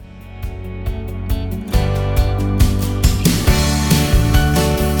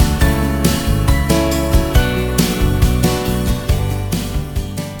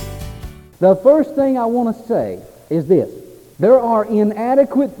The first thing I want to say is this. There are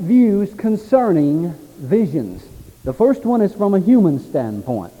inadequate views concerning visions. The first one is from a human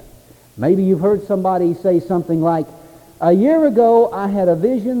standpoint. Maybe you've heard somebody say something like, "A year ago I had a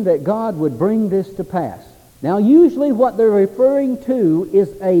vision that God would bring this to pass." Now usually what they're referring to is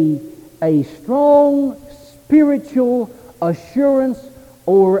a strong spiritual assurance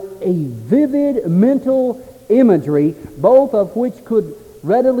or a vivid mental imagery, both of which could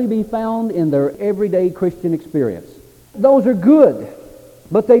readily be found in their everyday Christian experience. Those are good,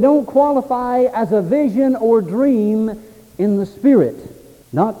 but they don't qualify as a vision or dream in the Spirit,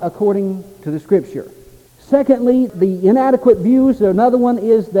 not according to the Scripture. Secondly, the inadequate views, another one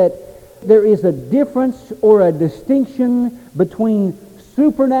is that there is a difference or a distinction between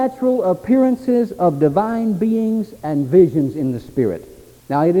supernatural appearances of divine beings and visions in the Spirit.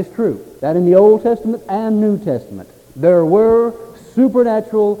 Now it is true that in the Old Testament and New Testament there were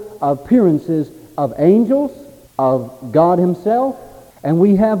supernatural appearances of angels, of God Himself, and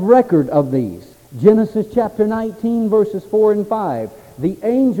we have record of these. Genesis chapter 19 verses 4 and 5. The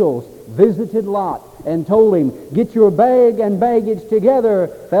angels visited Lot and told him, "Get your bag and baggage together,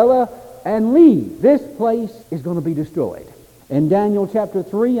 fella, and leave. This place is going to be destroyed." In Daniel chapter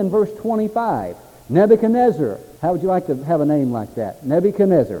 3 and verse 25, Nebuchadnezzar, how would you like to have a name like that?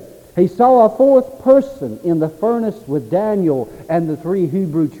 Nebuchadnezzar. He saw a fourth person in the furnace with Daniel and the three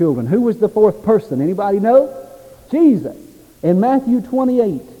Hebrew children. Who was the fourth person? Anybody know? Jesus. In Matthew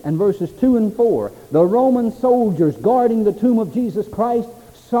 28 and verses 2 and 4, the Roman soldiers guarding the tomb of Jesus Christ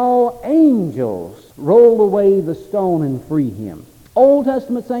saw angels roll away the stone and free him. Old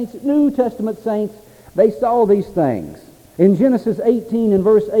Testament saints, New Testament saints, they saw these things. In Genesis 18 and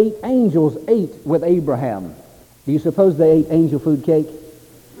verse 8, angels ate with Abraham. Do you suppose they ate angel food cake?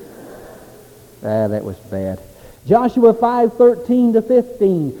 That was bad. Joshua 5:13 to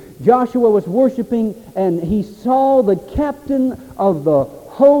 15. Joshua was worshiping and he saw the captain of the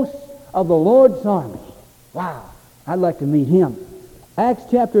host of the Lord's army. Wow, I'd like to meet him. Acts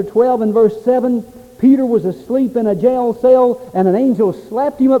chapter 12 and verse 7. Peter was asleep in a jail cell and an angel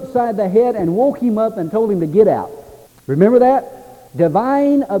slapped him upside the head and woke him up and told him to get out. Remember that?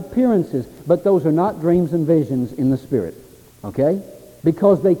 Divine appearances, but those are not dreams and visions in the Spirit. Okay?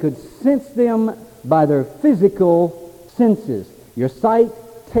 Because they could sense them by their physical senses. Your sight,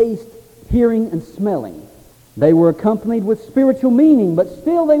 taste, hearing, and smelling. They were accompanied with spiritual meaning, but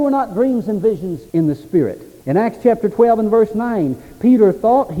still they were not dreams and visions in the Spirit. In Acts chapter 12 and verse 9, Peter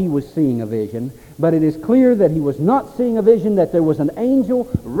thought he was seeing a vision, but it is clear that he was not seeing a vision, that there was an angel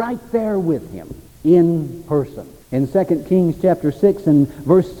right there with him in person. In 2 Kings chapter 6 and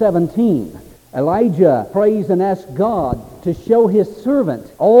verse 17, Elijah prays and asks God to show his servant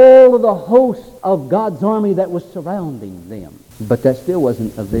all of the host of God's army that was surrounding them. But that still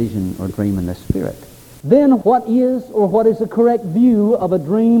wasn't a vision or dream in the Spirit. Then what is a correct view of a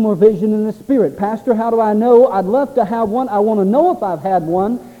dream or vision in the Spirit? Pastor, how do I know? I'd love to have one. I want to know if I've had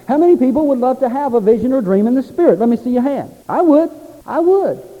one. How many people would love to have a vision or dream in the Spirit? Let me see your hand. I would.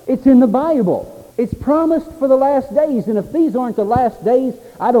 It's in the Bible. It's promised for the last days, and if these aren't the last days,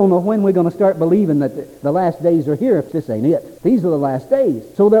 I don't know when we're going to start believing that the last days are here if this ain't it. These are the last days.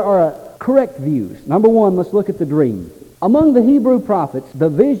 So there are correct views. Number one, let's look at the dream. Among the Hebrew prophets, the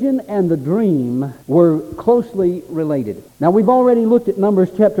vision and the dream were closely related. Now, we've already looked at Numbers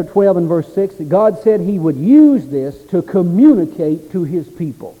chapter 12 and verse 6. God said He would use this to communicate to His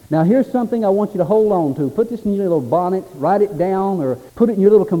people. Now, here's something I want you to hold on to. Put this in your little bonnet, write it down, or put it in your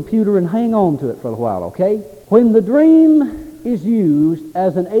little computer and hang on to it for a while, okay? When the dream is used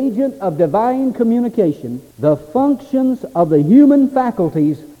as an agent of divine communication, the functions of the human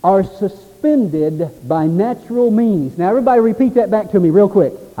faculties are suspended by natural means. Now, everybody repeat that back to me real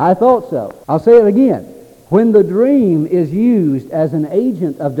quick. I thought so. I'll say it again. When the dream is used as an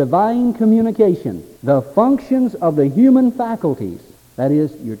agent of divine communication, the functions of the human faculties, that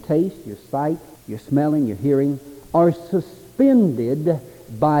is, your taste, your sight, your smelling, your hearing, are suspended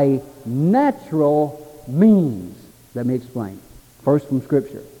by natural means. Let me explain. First from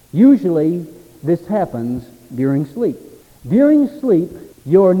Scripture. Usually, this happens during sleep. During sleep,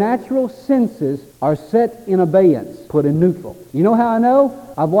 your natural senses are set in abeyance, put in neutral. You know how I know?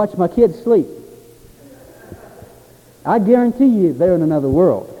 I've watched my kids sleep. I guarantee you they're in another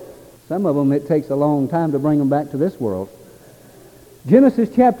world. Some of them, it takes a long time to bring them back to this world. Genesis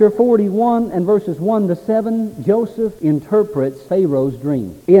chapter 41 and verses 1 to 7, Joseph interprets Pharaoh's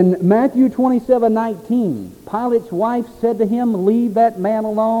dream. In Matthew 27:19, Pilate's wife said to him, "Leave that man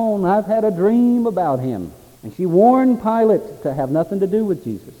alone. I've had a dream about him." And she warned Pilate to have nothing to do with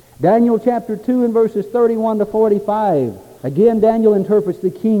Jesus. Daniel chapter 2 and verses 31 to 45, Again, Daniel interprets the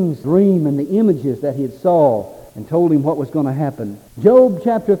king's dream and the images that he had saw and told him what was going to happen. Job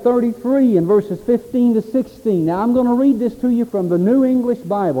chapter 33 and verses 15 to 16. Now I'm going to read this to you from the New English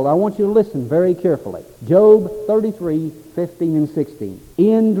Bible. I want you to listen very carefully. Job 33, 15 and 16.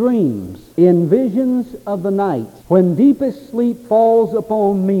 In dreams, in visions of the night, when deepest sleep falls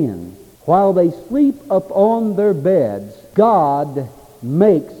upon men, while they sleep upon their beds, God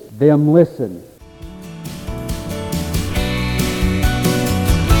makes them listen.